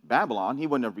him Babylon. He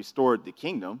wouldn't have restored the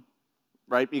kingdom,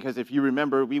 right? Because if you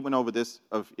remember, we went over this,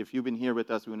 if you've been here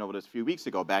with us, we went over this a few weeks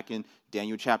ago, back in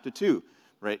Daniel chapter 2.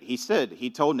 Right? He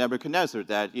told Nebuchadnezzar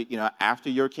that, after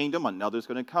your kingdom, another's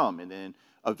going to come. And then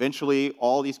eventually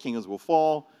all these kingdoms will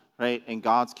fall, right? And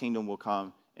God's kingdom will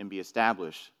come and be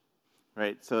established,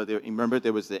 right? So remember,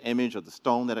 there was the image of the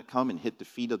stone that had come and hit the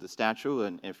feet of the statue.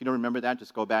 And if you don't remember that,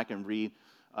 just go back and read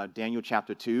Daniel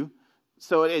chapter 2.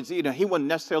 So it's, he wasn't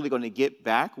necessarily going to get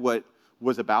back what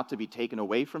was about to be taken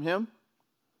away from him.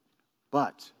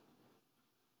 But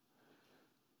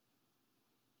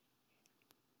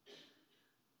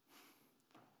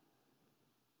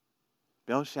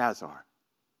Belshazzar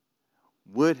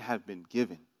would have been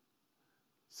given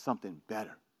something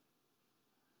better,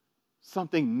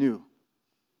 something new.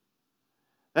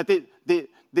 That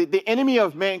the enemy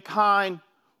of mankind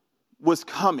was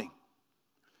coming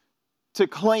to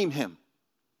claim him.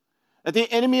 That the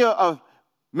enemy of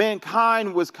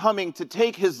mankind was coming to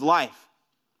take his life.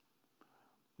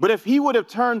 But if he would have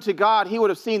turned to God, he would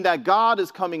have seen that God is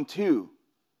coming too.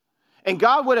 And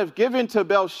God would have given to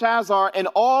Belshazzar and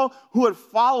all who had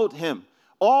followed him,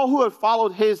 all who had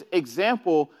followed his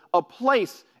example, a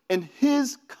place in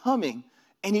his coming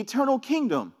and eternal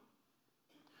kingdom.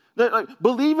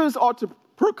 Believers ought to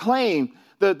proclaim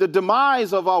the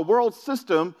demise of our world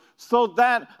system so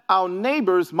that our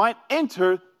neighbors might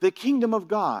enter the kingdom of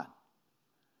God.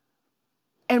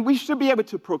 And we should be able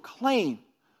to proclaim,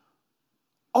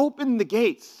 open the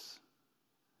gates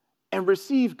and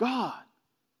receive God.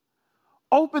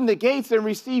 Open the gates and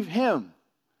receive him.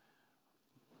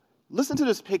 Listen to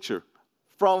this picture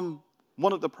from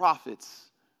one of the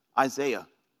prophets, Isaiah.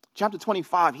 Chapter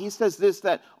 25, he says this,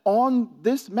 that on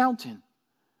this mountain,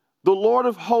 the Lord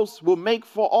of hosts will make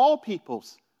for all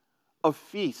peoples a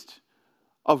feast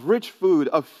of rich food,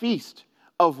 a feast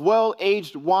of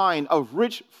well-aged wine, of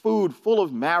rich food full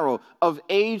of marrow, of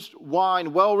aged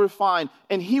wine well refined.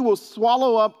 And he will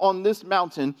swallow up on this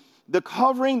mountain the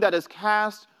covering that is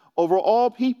cast over all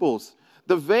peoples,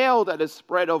 the veil that is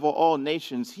spread over all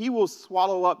nations. He will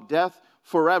swallow up death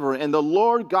forever, and the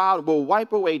Lord God will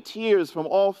wipe away tears from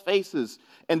all faces,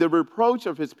 and the reproach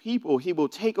of his people he will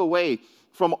take away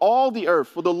from all the earth.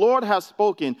 For the Lord has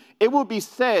spoken. It will be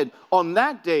said on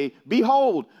that day,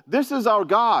 behold, this is our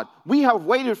God. We have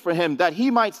waited for him that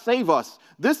he might save us.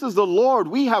 This is the Lord.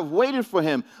 We have waited for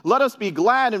him. Let us be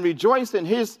glad and rejoice in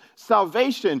his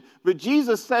salvation. But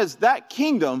Jesus says that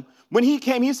kingdom, when he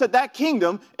came, he said that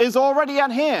kingdom is already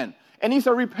at hand. And he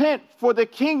said, repent, for the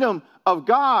kingdom of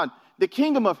God, the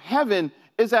kingdom of heaven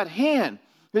is at hand.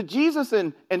 But Jesus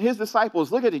and his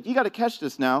disciples, look at it. You got to catch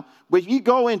this now. When you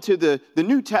go into the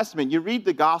New Testament, you read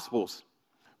the Gospels.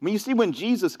 When you see when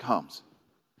Jesus comes,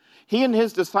 he and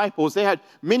his disciples, they had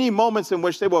many moments in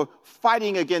which they were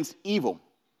fighting against evil,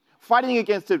 fighting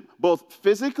against it both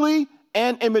physically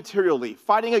and immaterially,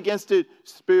 fighting against it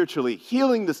spiritually,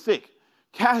 healing the sick,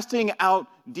 casting out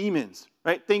demons,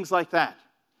 right? Things like that.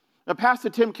 Now, Pastor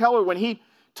Tim Keller, when he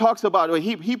talks about it,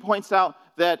 he points out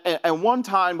that at one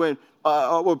time when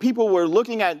where people were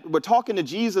talking to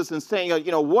Jesus and saying,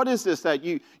 what is this that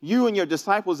you and your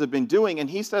disciples have been doing? And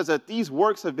he says that these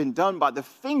works have been done by the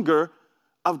finger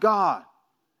of God.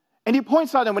 And he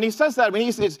points out, and when he says that,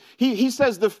 he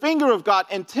says the finger of God,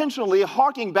 intentionally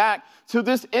harking back to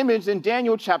this image in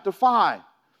Daniel chapter 5.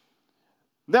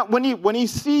 That when he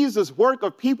sees this work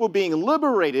of people being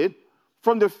liberated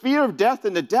from the fear of death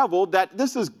and the devil, that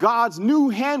this is God's new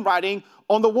handwriting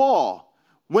on the wall.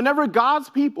 Whenever God's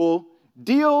people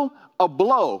deal a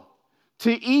blow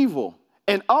to evil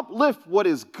and uplift what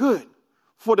is good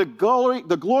for the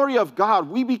glory of God,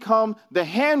 we become the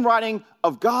handwriting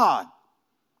of God.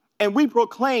 And we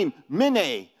proclaim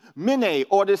mene,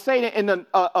 or to say it in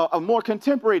a more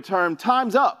contemporary term,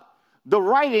 time's up. The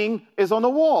writing is on the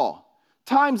wall.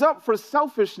 Time's up for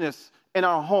selfishness in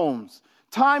our homes.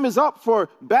 Time is up for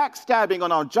backstabbing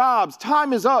on our jobs.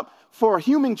 Time is up for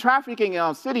human trafficking in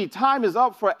our city. Time is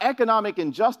up for economic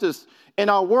injustice in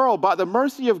our world. By the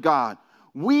mercy of God,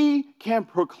 we can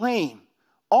proclaim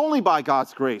only by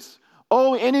God's grace,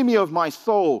 O enemy of my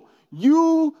soul,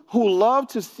 you who love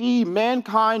to see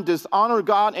mankind dishonor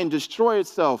God and destroy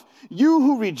itself, you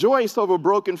who rejoice over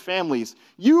broken families,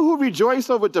 you who rejoice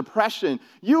over depression,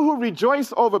 you who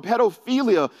rejoice over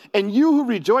pedophilia, and you who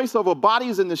rejoice over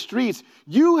bodies in the streets,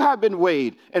 you have been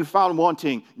weighed and found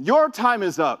wanting. Your time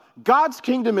is up. God's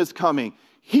kingdom is coming,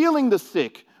 healing the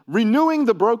sick, renewing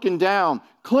the broken down,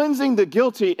 cleansing the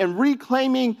guilty, and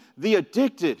reclaiming the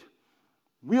addicted.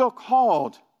 We are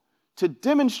called to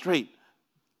demonstrate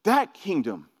that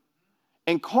kingdom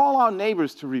and call our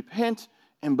neighbors to repent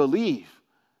and believe,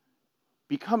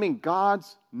 becoming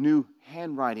God's new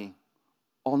handwriting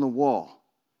on the wall.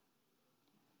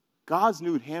 God's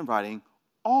new handwriting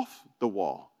off the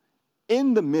wall,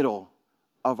 in the middle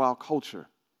of our culture.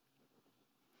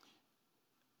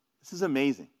 This is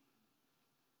amazing.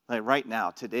 Like right now,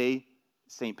 today,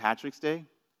 St. Patrick's Day.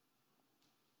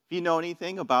 If you know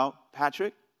anything about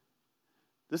Patrick,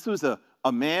 this was a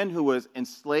man who was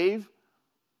enslaved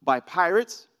by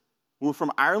pirates who were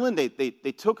from Ireland.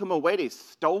 They took him away. They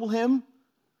stole him,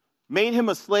 made him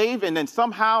a slave, and then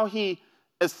somehow he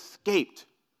escaped,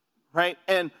 right?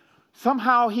 And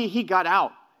somehow he got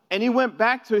out, and he went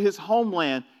back to his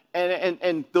homeland,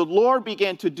 and the Lord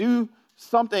began to do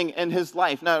something in his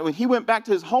life. Now, when he went back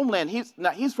to his homeland,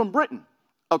 he's from Britain,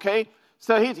 okay?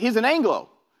 So he's an Anglo.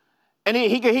 And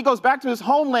he goes back to his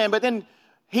homeland, but then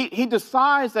he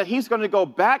decides that he's going to go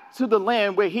back to the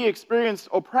land where he experienced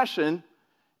oppression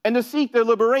and to seek their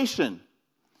liberation,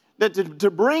 that to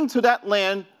bring to that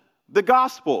land the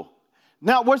gospel.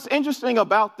 Now, what's interesting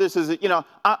about this is that,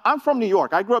 I'm from New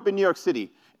York. I grew up in New York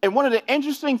City. And one of the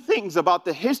interesting things about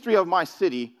the history of my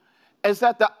city is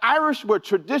that the Irish were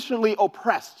traditionally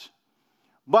oppressed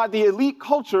by the elite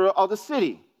culture of the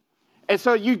city. And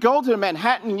so you go to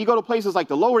Manhattan, you go to places like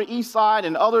the Lower East Side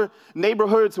and other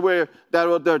neighborhoods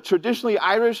they're traditionally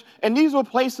Irish, and these were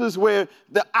places where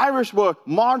the Irish were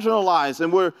marginalized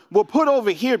and were put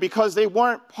over here because they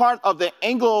weren't part of the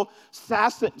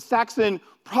Anglo-Saxon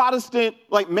Protestant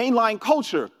mainline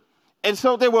culture. And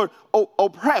so they were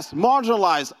oppressed,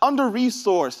 marginalized,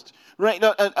 under-resourced, right?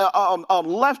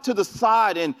 Left to the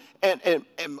side and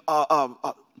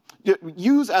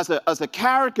used as a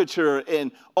caricature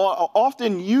and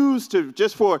often used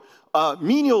just for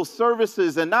menial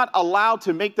services and not allowed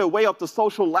to make their way up the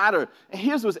social ladder. And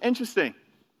here's what's interesting.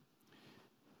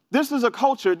 This is a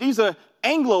culture, these are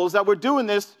Anglos that were doing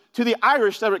this to the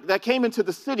Irish that came into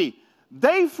the city.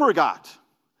 They forgot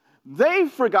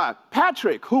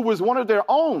Patrick, who was one of their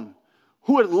own,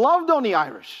 who had loved on the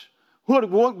Irish, who had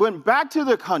went back to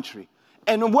their country.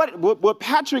 And what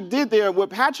Patrick did there, what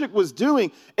Patrick was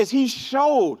doing, is he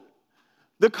showed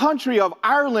the country of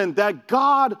Ireland that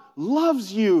God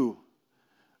loves you,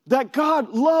 that God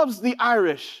loves the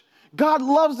Irish, God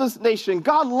loves this nation,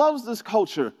 God loves this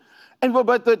culture.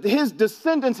 But his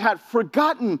descendants had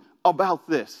forgotten about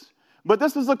this. But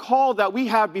this is a call that we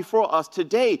have before us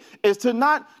today, is to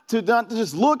not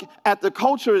just look at the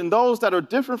culture and those that are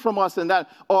different from us and that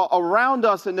are around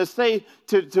us and to say,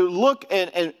 to look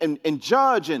and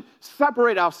judge and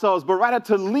separate ourselves, but rather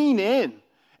to lean in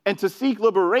and to seek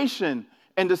liberation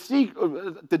and to seek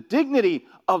the dignity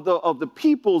of the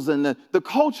peoples and the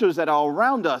cultures that are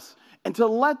around us, and to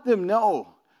let them know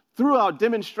through our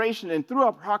demonstration and through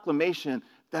our proclamation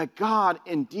that God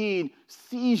indeed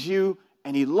sees you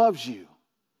and he loves you.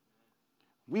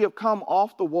 We have come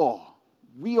off the wall.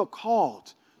 We are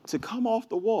called to come off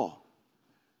the wall.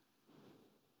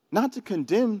 Not to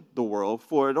condemn the world,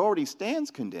 for it already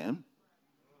stands condemned,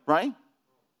 right?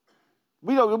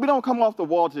 We don't come off the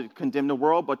wall to condemn the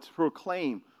world, but to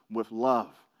proclaim with love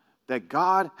that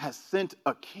God has sent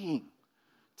a king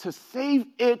to save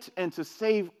it and to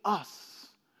save us.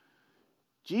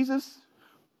 Jesus,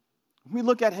 when we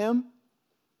look at him,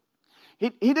 he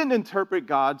didn't interpret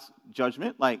God's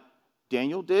judgment like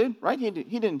Daniel did, right? He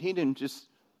didn't just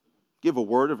give a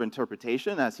word of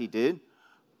interpretation as he did,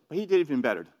 but he did even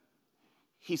better.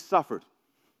 He suffered.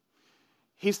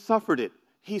 He suffered it.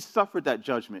 He suffered that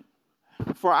judgment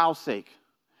for our sake.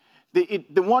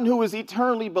 The one who was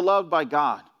eternally beloved by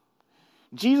God.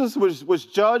 Jesus was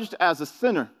judged as a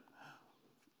sinner,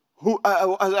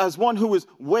 as one who was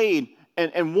weighed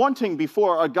and wanting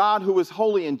before a God who was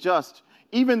holy and just.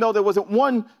 Even though there wasn't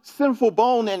one sinful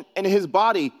bone in his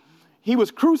body, he was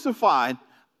crucified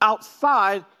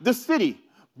outside the city,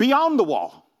 beyond the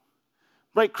wall,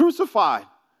 right? Crucified,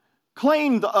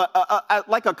 claimed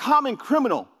like a common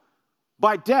criminal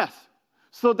by death,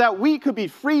 so that we could be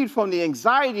freed from the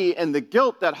anxiety and the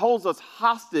guilt that holds us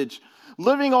hostage.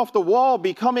 Living off the wall,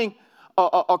 becoming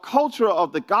a culture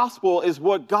of the gospel is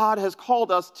what God has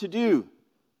called us to do.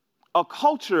 A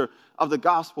culture of the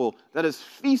gospel that is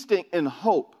feasting in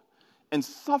hope and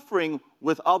suffering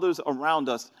with others around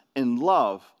us in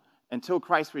love until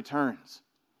Christ returns.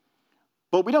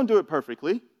 But we don't do it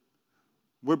perfectly.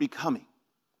 We're becoming.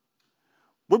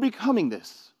 We're becoming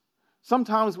this.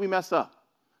 Sometimes we mess up.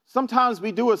 Sometimes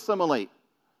we do assimilate.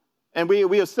 And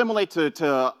we assimilate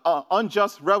to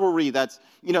unjust revelry that's,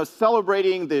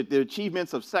 celebrating the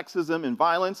achievements of sexism and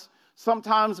violence.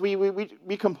 Sometimes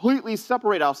we completely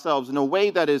separate ourselves in a way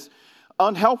that is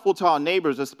unhelpful to our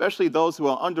neighbors, especially those who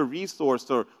are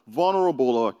under-resourced or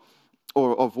vulnerable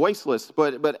or voiceless.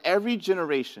 But every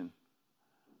generation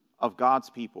of God's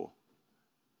people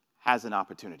has an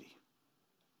opportunity.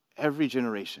 Every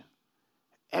generation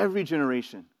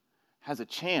has a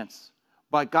chance,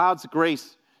 by God's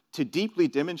grace, to deeply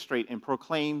demonstrate and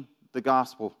proclaim the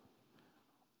gospel.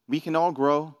 We can all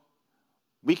grow.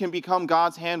 We can become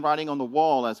God's handwriting on the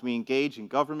wall as we engage in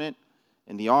government,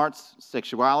 in the arts,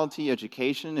 sexuality,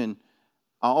 education, and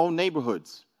our own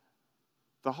neighborhoods.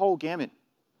 The whole gamut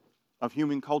of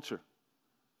human culture.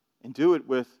 And do it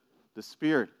with the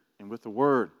Spirit and with the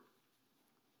Word.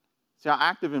 See, our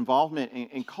active involvement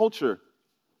in culture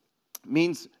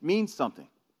means something.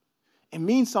 It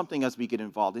means something as we get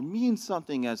involved. It means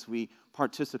something as we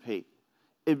participate.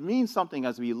 It means something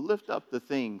as we lift up the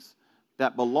things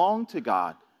that belong to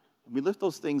God. We lift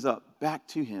those things up back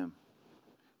to Him.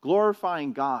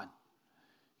 Glorifying God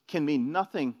can mean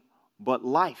nothing but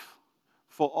life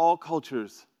for all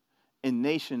cultures and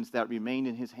nations that remain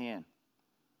in His hand.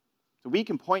 So we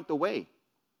can point the way.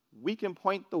 We can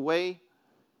point the way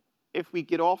if we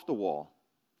get off the wall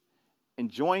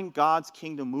and join God's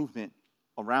kingdom movement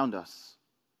around us,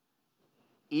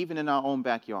 even in our own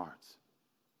backyards.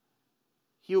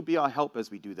 He'll be our help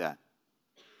as we do that.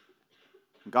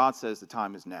 God says the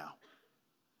time is now.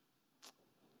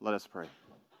 Let us pray.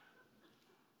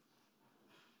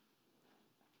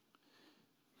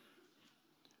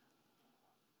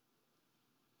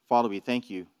 Father, we thank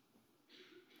you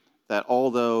that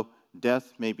although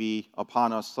death may be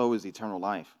upon us, so is eternal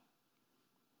life.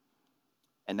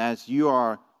 And as you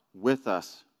are with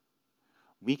us,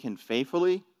 we can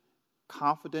faithfully,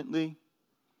 confidently,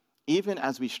 even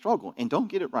as we struggle and don't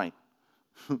get it right,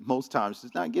 most times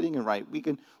it's not getting it right,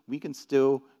 we can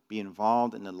still be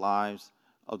involved in the lives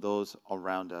of those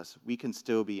around us. We can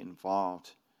still be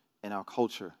involved in our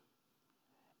culture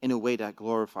in a way that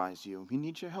glorifies you. We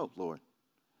need your help, Lord.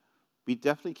 We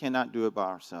definitely cannot do it by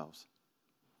ourselves.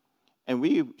 And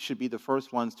we should be the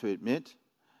first ones to admit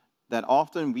that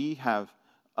often we have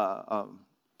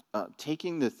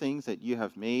taken the things that you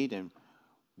have made, and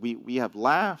we have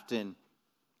laughed, and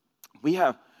we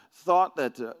have thought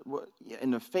that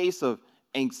in the face of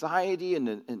anxiety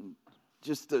and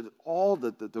just all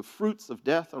the fruits of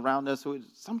death around us, so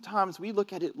sometimes we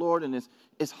look at it, Lord, and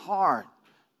it's hard.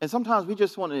 And sometimes we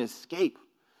just want to escape.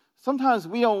 Sometimes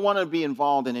we don't want to be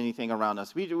involved in anything around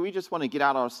us. We just want to get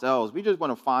out ourselves. We just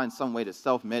want to find some way to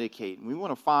self-medicate. And we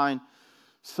want to find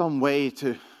some way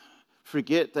to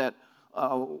forget that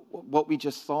what we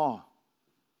just saw.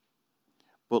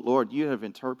 But Lord, you have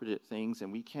interpreted things,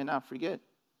 and we cannot forget.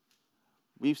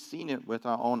 We've seen it with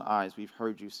our own eyes. We've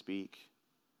heard you speak.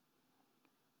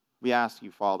 We ask you,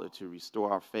 Father, to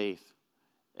restore our faith.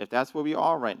 If that's where we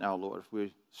are right now, Lord, if we're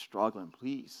struggling,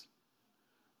 please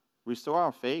restore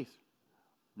our faith.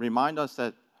 Remind us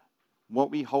that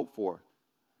what we hope for,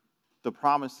 the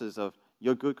promises of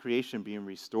your good creation being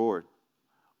restored,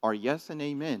 are yes and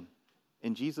amen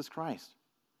in Jesus Christ.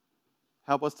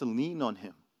 Help us to lean on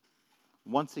him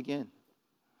once again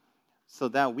so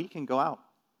that we can go out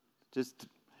just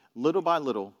little by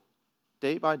little,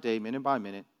 day by day, minute by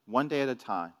minute, one day at a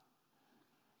time,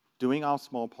 doing our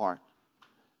small part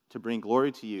to bring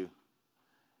glory to you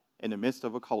in the midst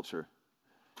of a culture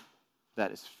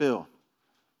that is filled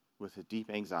with a deep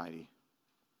anxiety.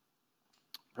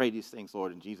 Pray these things,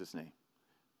 Lord, in Jesus' name.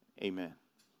 Amen.